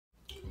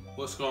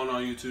What's going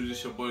on YouTube?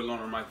 This your boy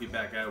Loner Mikey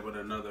back at it with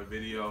another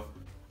video.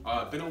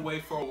 Been away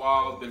for a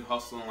while, been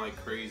hustling like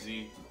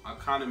crazy. I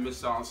kind of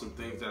missed out on some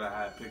things that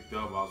I had picked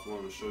up. I was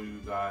willing to show you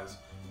guys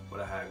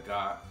what I had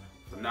got.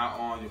 From now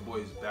on, your boy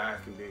is back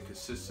and being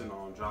consistent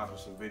on dropping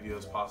some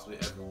videos possibly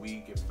every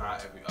week, if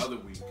not every other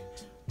week.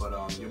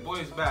 But your boy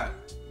is back,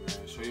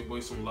 man. Show your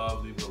boy some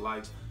love, leave a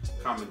like,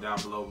 comment down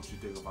below what you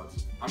think about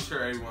this. I'm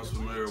sure everyone's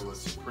familiar with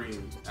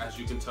Supreme. As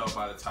you can tell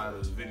by the title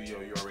of this video,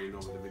 you already know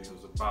what the video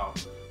is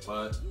about.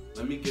 But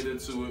let me get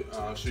into it.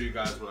 I'll show you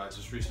guys what I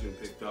just recently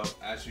picked up.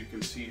 As you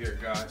can see here,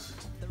 guys,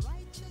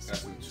 got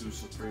some 2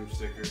 Supreme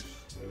stickers.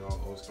 You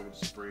know, always come with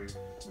Supreme.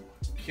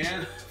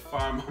 Can't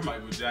find my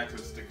Michael Jackson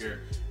sticker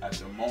at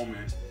the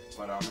moment,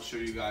 but I'm gonna show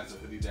you guys a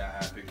hoodie that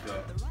I had picked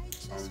up.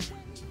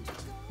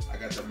 I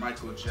got the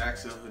Michael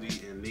Jackson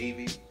hoodie in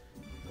navy.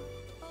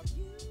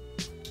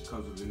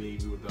 Comes with the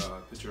navy with the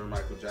picture of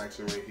Michael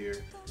Jackson right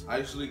here. I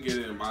usually get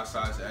it in my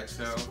size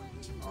XL.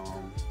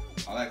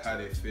 I like how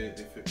they fit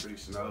pretty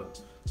snug.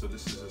 So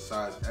this is a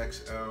size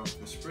XL.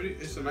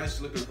 It's a nice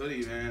looking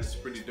hoodie, man. It's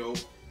pretty dope.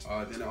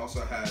 Then it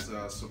also has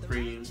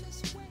Supreme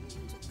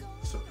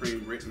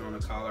written on the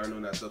collar. I know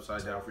that's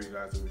upside down for you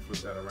guys if we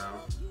flip that around.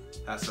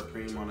 Has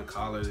Supreme on the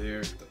collar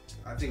there.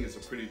 I think it's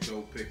a pretty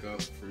dope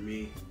pickup for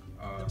me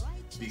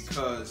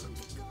because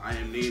I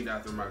am named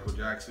after Michael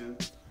Jackson,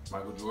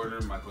 Michael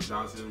Jordan, Michael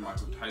Johnson,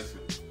 Michael Tyson.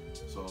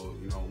 So,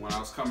 you know, when I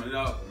was coming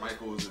up,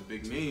 Michael was a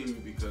big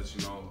name because,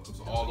 you know, it was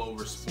all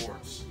over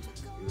sports.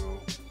 You know,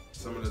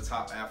 some of the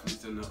top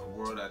athletes in the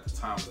world at the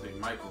time was named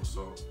Michael.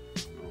 So,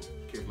 you know,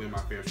 can't blame my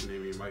parents for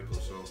naming me Michael.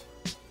 So,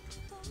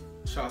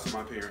 shout out to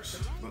my parents.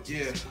 But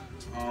yeah,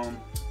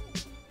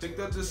 picked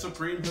up this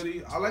Supreme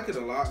hoodie. I like it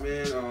a lot,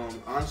 man.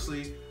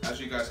 Honestly, as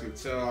you guys can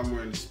tell, I'm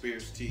wearing the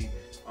Spears tee.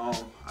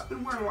 I've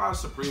been wearing a lot of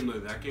Supreme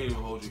lately. I can't even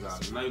hold you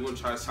guys. I'm not even gonna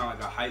try to sound like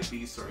a hype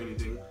beast or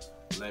anything.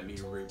 Let me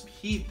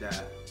repeat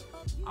that.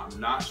 I'm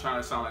not trying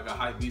to sound like a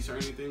hype beast or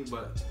anything,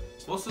 but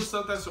most of the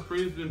stuff that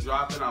Supreme's been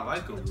dropping, I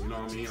like them. You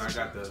know what I mean? I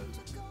got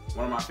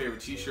one of my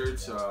favorite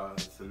t-shirts,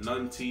 it's the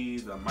Nun tee,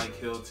 the Mike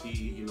Hill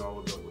tee, you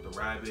know, with the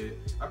rabbit.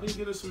 I've been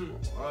getting some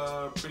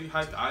pretty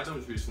hyped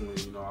items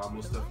recently. You know, I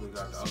most definitely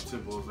got the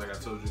up-tempos, like I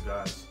told you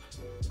guys.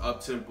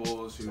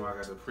 Up-tempos, you know, I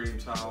got the cream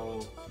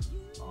towel,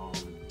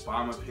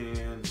 bomber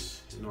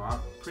pants. You know,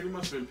 I've pretty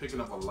much been picking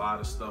up a lot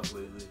of stuff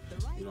lately.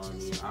 You know what I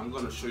mean? I'm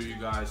gonna show you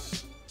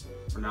guys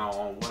from now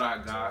on what I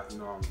got. You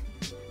know, I'm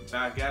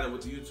back at it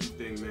with the YouTube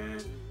thing, man.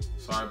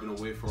 Sorry I've been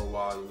away for a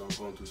while, you know,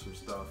 going through some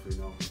stuff, you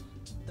know.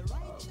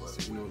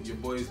 But, you know, your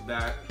boy's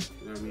back,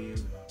 you know what I mean?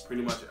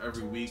 Pretty much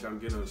every week I'm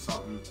getting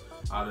something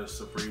out of the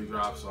Supreme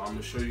drop. So I'm going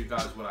to show you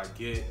guys what I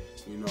get,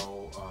 you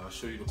know,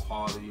 show you the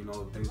quality, you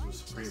know, the things that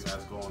Supreme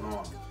has going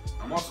on.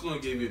 I'm also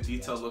going to give you a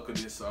detailed look at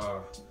this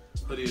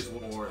hoodie, is a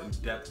more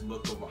in-depth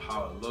look of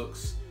how it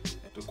looks.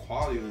 The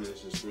quality on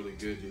this is really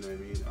good, you know what I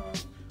mean?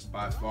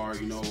 By far,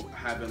 you know,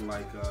 having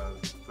like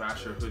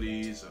Thrasher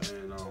hoodies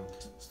and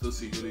Still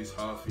See Hoodies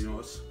Huff, you know,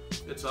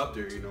 it's up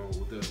there, you know,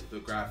 with the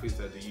graphics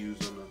that they use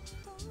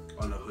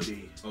on the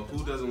hoodie. So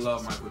who doesn't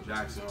love Michael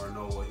Jackson or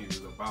know what he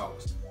was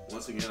about?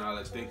 Once again, I'd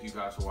like to thank you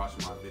guys for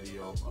watching my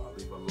video.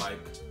 Leave a like,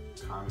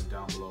 comment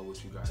down below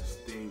what you guys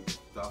think.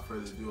 Without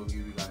further ado, I'll give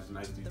you guys a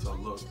nice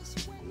detailed look.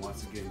 And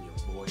once again,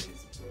 your boy is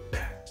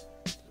back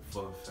in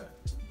full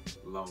effect.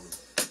 Loner.